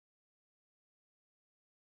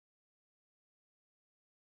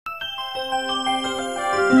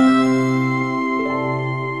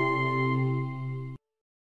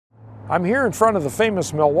I'm here in front of the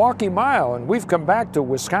famous Milwaukee Mile, and we've come back to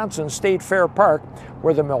Wisconsin State Fair Park,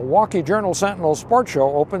 where the Milwaukee Journal-Sentinel Sports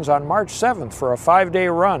Show opens on March 7th for a 5-day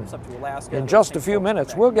run. In just a few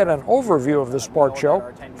minutes, we'll get an overview of the sports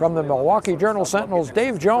show from the Milwaukee Journal-Sentinel's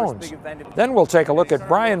Dave Jones. Then we'll take a look at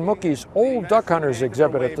Brian Mookie's Old Duck Hunters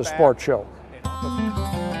exhibit at the sports show.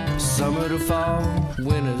 Summer to fall,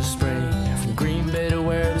 winter to spring, from Green Bay to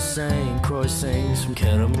where the St. Croix sings, from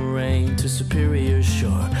Catamaran to Superior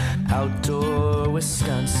Shore, outdoor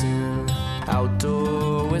Wisconsin,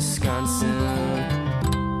 outdoor Wisconsin.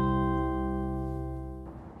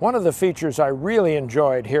 One of the features I really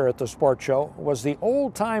enjoyed here at the sports show was the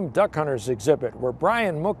Old Time Duck Hunters exhibit, where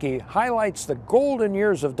Brian Mookie highlights the golden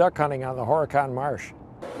years of duck hunting on the Horicon Marsh.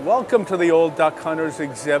 Welcome to the Old Duck Hunters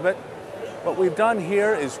exhibit. What we've done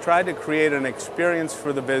here is try to create an experience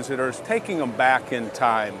for the visitors, taking them back in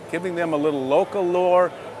time, giving them a little local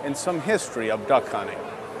lore and some history of duck hunting.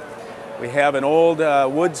 We have an old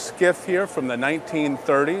wood skiff here from the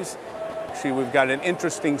 1930s. Actually, we've got an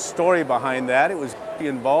interesting story behind that. It was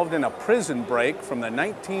involved in a prison break from the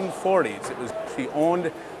 1940s. It was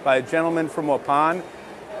owned by a gentleman from Waupun.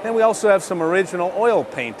 Then we also have some original oil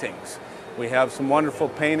paintings. We have some wonderful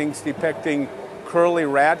paintings depicting Curly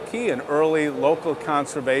Radke, an early local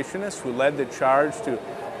conservationist who led the charge to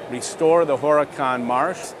restore the Horicon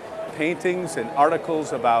Marsh. Paintings and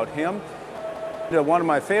articles about him. One of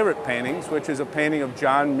my favorite paintings, which is a painting of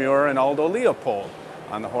John Muir and Aldo Leopold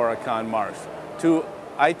on the Horicon Marsh, two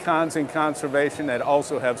icons in conservation that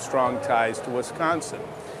also have strong ties to Wisconsin.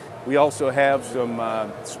 We also have some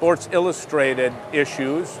Sports Illustrated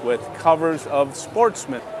issues with covers of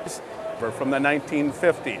sportsmen from the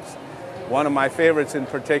 1950s. One of my favorites in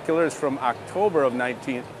particular is from October of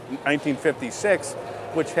 1956,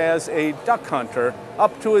 which has a duck hunter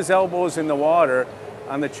up to his elbows in the water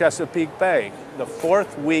on the Chesapeake Bay, the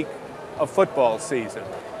 4th week of football season,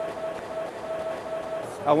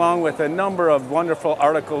 along with a number of wonderful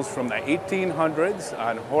articles from the 1800s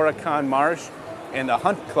on Horicon Marsh and the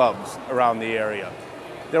hunt clubs around the area.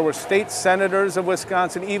 There were state senators of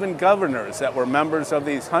Wisconsin, even governors that were members of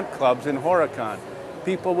these hunt clubs in Horicon.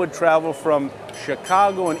 People would travel from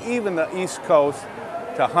Chicago and even the East Coast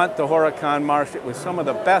to hunt the Horicon Marsh. It was some of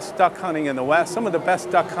the best duck hunting in the West, some of the best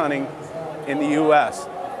duck hunting in the U.S.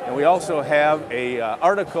 And we also have an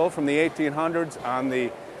article from the 1800s on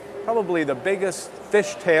probably the biggest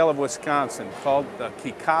fish tale of Wisconsin, called the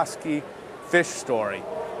Kikoski fish story.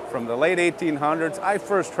 From the late 1800s, I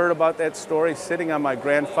first heard about that story sitting on my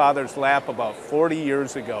grandfather's lap about 40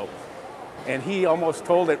 years ago. And he almost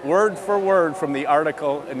told it word for word from the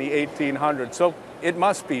article in the 1800s, so it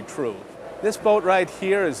must be true. This boat right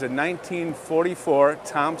here is a 1944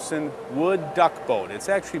 Thompson wood duck boat. It's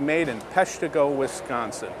actually made in Peshtigo,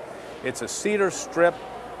 Wisconsin. It's a cedar strip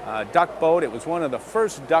duck boat. It was one of the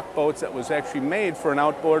first duck boats that was actually made for an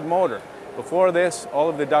outboard motor. Before this, all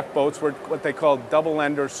of the duck boats were what they called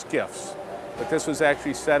double-ender skiffs. But this was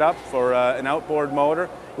actually set up for an outboard motor.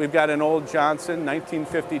 We've got an old Johnson,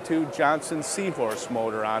 1952 Johnson Seahorse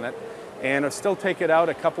motor on it. And I still take it out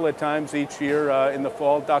a couple of times each year in the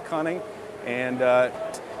fall duck hunting. And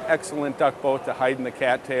excellent duck boat to hide in the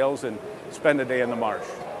cattails and spend a day in the marsh.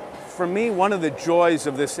 For me, one of the joys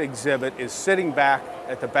of this exhibit is sitting back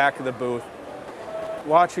at the back of the booth,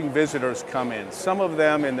 watching visitors come in. Some of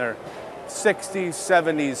them in their 60s,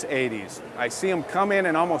 70s, 80s. I see them come in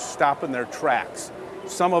and almost stop in their tracks.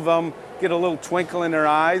 Some of them get a little twinkle in their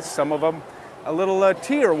eyes. Some of them, a little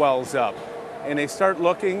tear wells up. And they start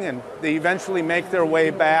looking, and they eventually make their way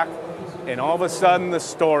back, and all of a sudden the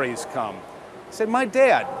stories come. I said, my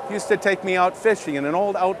dad used to take me out fishing in an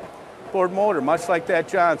old outboard motor, much like that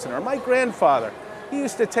Johnson. Or my grandfather, he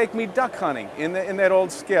used to take me duck hunting in that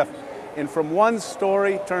old skiff. And from one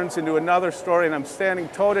story turns into another story, and I'm standing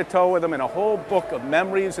toe-to-toe with them, and a whole book of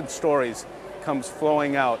memories and stories comes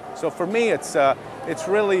flowing out. So for me, it's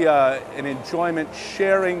really an enjoyment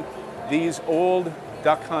sharing these old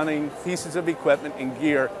duck hunting pieces of equipment and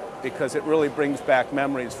gear, because it really brings back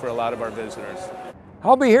memories for a lot of our visitors.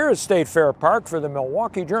 I'll be here at State Fair Park for the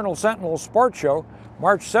Milwaukee Journal-Sentinel Sports Show,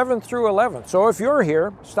 March 7th through 11th. So if you're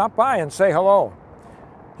here, stop by and say hello.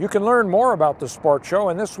 You can learn more about the sports show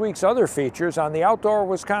and this week's other features on the Outdoor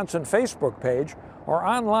Wisconsin Facebook page or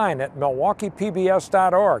online at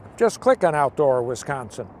milwaukeepbs.org. Just click on Outdoor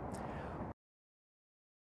Wisconsin.